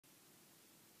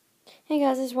Hey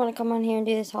guys, I just want to come on here and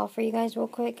do this haul for you guys real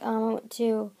quick. I went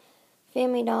to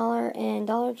Family Dollar and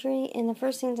Dollar Tree, and the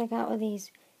first things I got were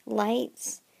these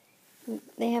lights.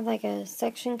 They have like a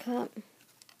suction cup.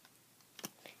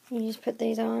 You just put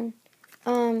these on.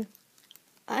 I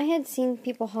had seen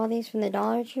people haul these from the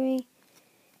Dollar Tree,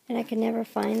 and I could never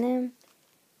find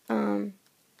them.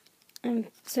 And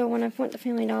so when I went to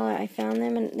Family Dollar, I found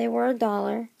them, and they were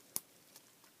 $1.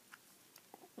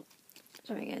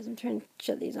 Sorry guys, I'm trying to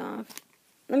shut these off.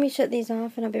 Let me shut these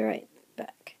off and I'll be right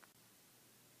back.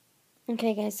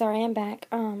 Okay guys, sorry, I'm back.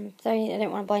 Sorry, I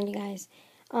didn't want to blind you guys.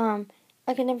 I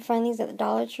could never find these at the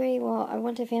Dollar Tree. Well, I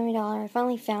went to Family Dollar. I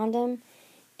finally found them,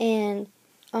 and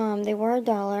they were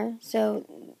 $1, so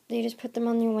they just put them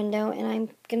on your window, and I'm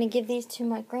gonna give these to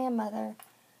my grandmother,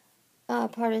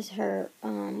 part of her,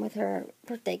 with her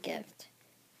birthday gift.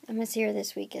 I'm gonna see her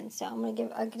this weekend, so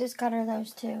I just got her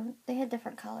those two. They had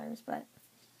different colors, but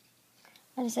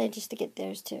I decided just to get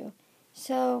those two.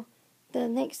 So, the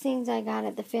next things I got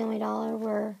at the Family Dollar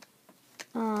were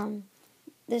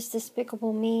this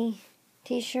Despicable Me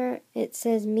t-shirt. It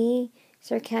says, "Me,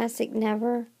 sarcastic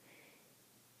never."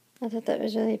 I thought that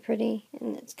was really pretty,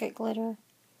 and it's got glitter.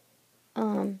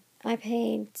 I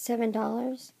paid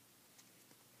 $7,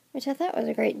 which I thought was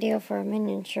a great deal for a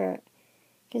Minion shirt.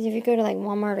 Because if you go to like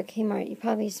Walmart or Kmart, you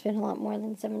probably spend a lot more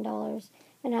than $7.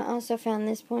 And I also found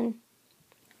this one.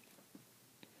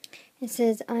 It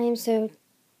says, "I am so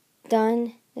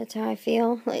done. That's how I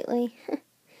feel lately."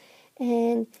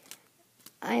 And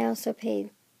I also paid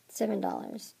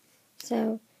 $7.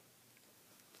 So,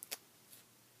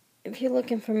 if you're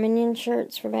looking for Minion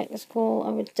shirts for back to school,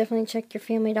 I would definitely check your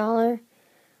Family Dollar.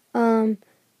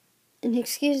 And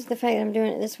excuse the fact that I'm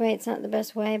doing it this way. It's not the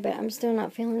best way, but I'm still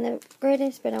not feeling the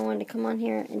greatest. But I wanted to come on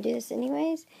here and do this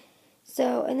anyways.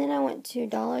 So, and then I went to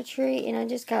Dollar Tree, and I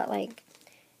just got like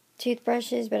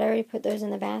toothbrushes, but I already put those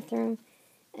in the bathroom.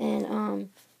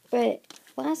 And, but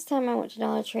last time I went to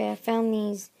Dollar Tree, I found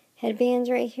these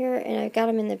headbands right here, and I got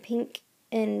them in the pink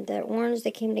and the orange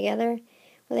that came together.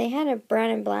 Well, they had a brown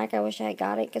and black. I wish I had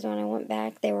got it, because when I went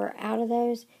back, they were out of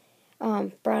those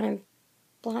brown and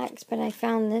blacks, but I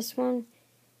found this one,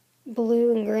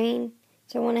 blue and green,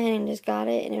 so I went ahead and just got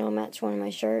it, and it'll match one of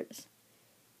my shirts.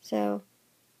 So,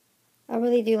 I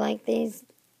really do like these,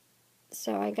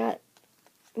 so I got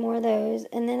more of those.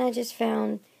 And then I just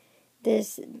found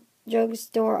this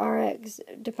Drugstore RX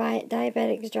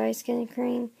Diabetics Dry Skin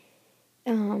Cream.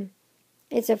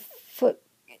 It's a foot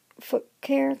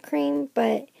care cream,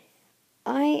 but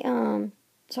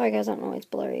sorry guys, I don't know, it's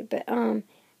blurry, but there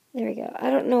we go. I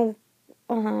don't know,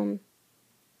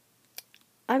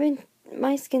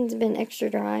 my skin's been extra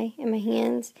dry in my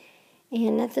hands,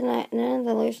 and none of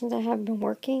the lotions I have been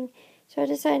working, so I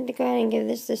decided to go ahead and give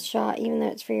this a shot, even though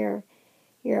it's for your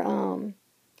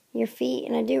feet,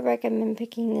 and I do recommend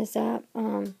picking this up.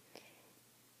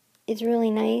 It's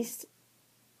really nice.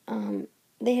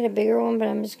 They had a bigger one, but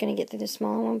I'm just going to get through the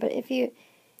smaller one. But if you,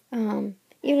 even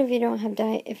if you don't have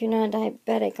if you're not a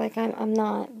diabetic, like I'm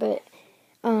not, but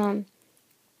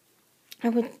I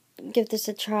would give this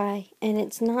a try. And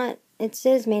it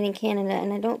says made in Canada,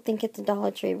 and I don't think it's a Dollar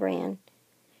Tree brand.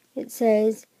 It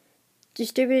says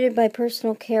distributed by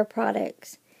Personal Care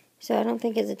Products, so I don't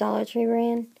think it's a Dollar Tree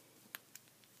brand.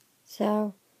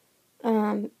 So,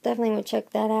 definitely would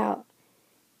check that out.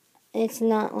 It's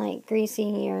not like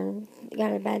greasy or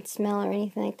got a bad smell or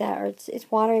anything like that. Or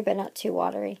it's watery, but not too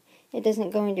watery. It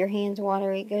doesn't go into your hands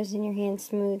watery. It goes in your hands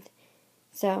smooth.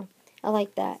 So, I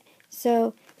like that.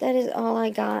 So, that is all I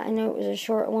got. I know it was a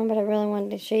short one, but I really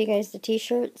wanted to show you guys the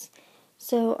t-shirts.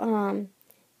 So,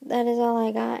 that is all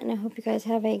I got. And I hope you guys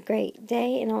have a great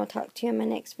day. And I will talk to you in my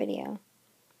next video.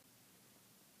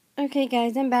 Okay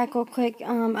guys, I'm back real quick.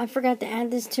 I forgot to add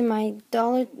this to my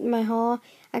haul.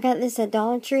 I got this at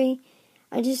Dollar Tree.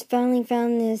 I just finally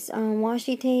found this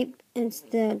washi tape. It's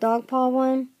the dog paw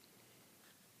one.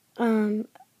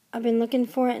 I've been looking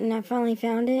for it, and I finally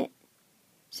found it.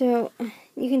 So,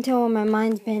 you can tell where my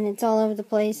mind's been. It's all over the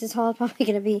place. This haul is probably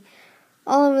going to be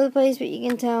all over the place, but you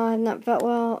can tell I have not felt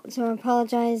well, so I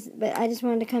apologize. But I just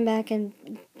wanted to come back and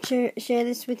share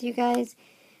this with you guys.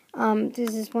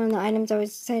 This is one of the items I was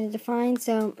excited to find.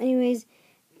 So, anyways,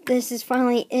 this is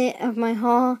finally it of my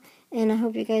haul, and I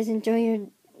hope you guys enjoy your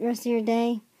rest of your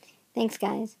day. Thanks,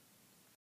 guys.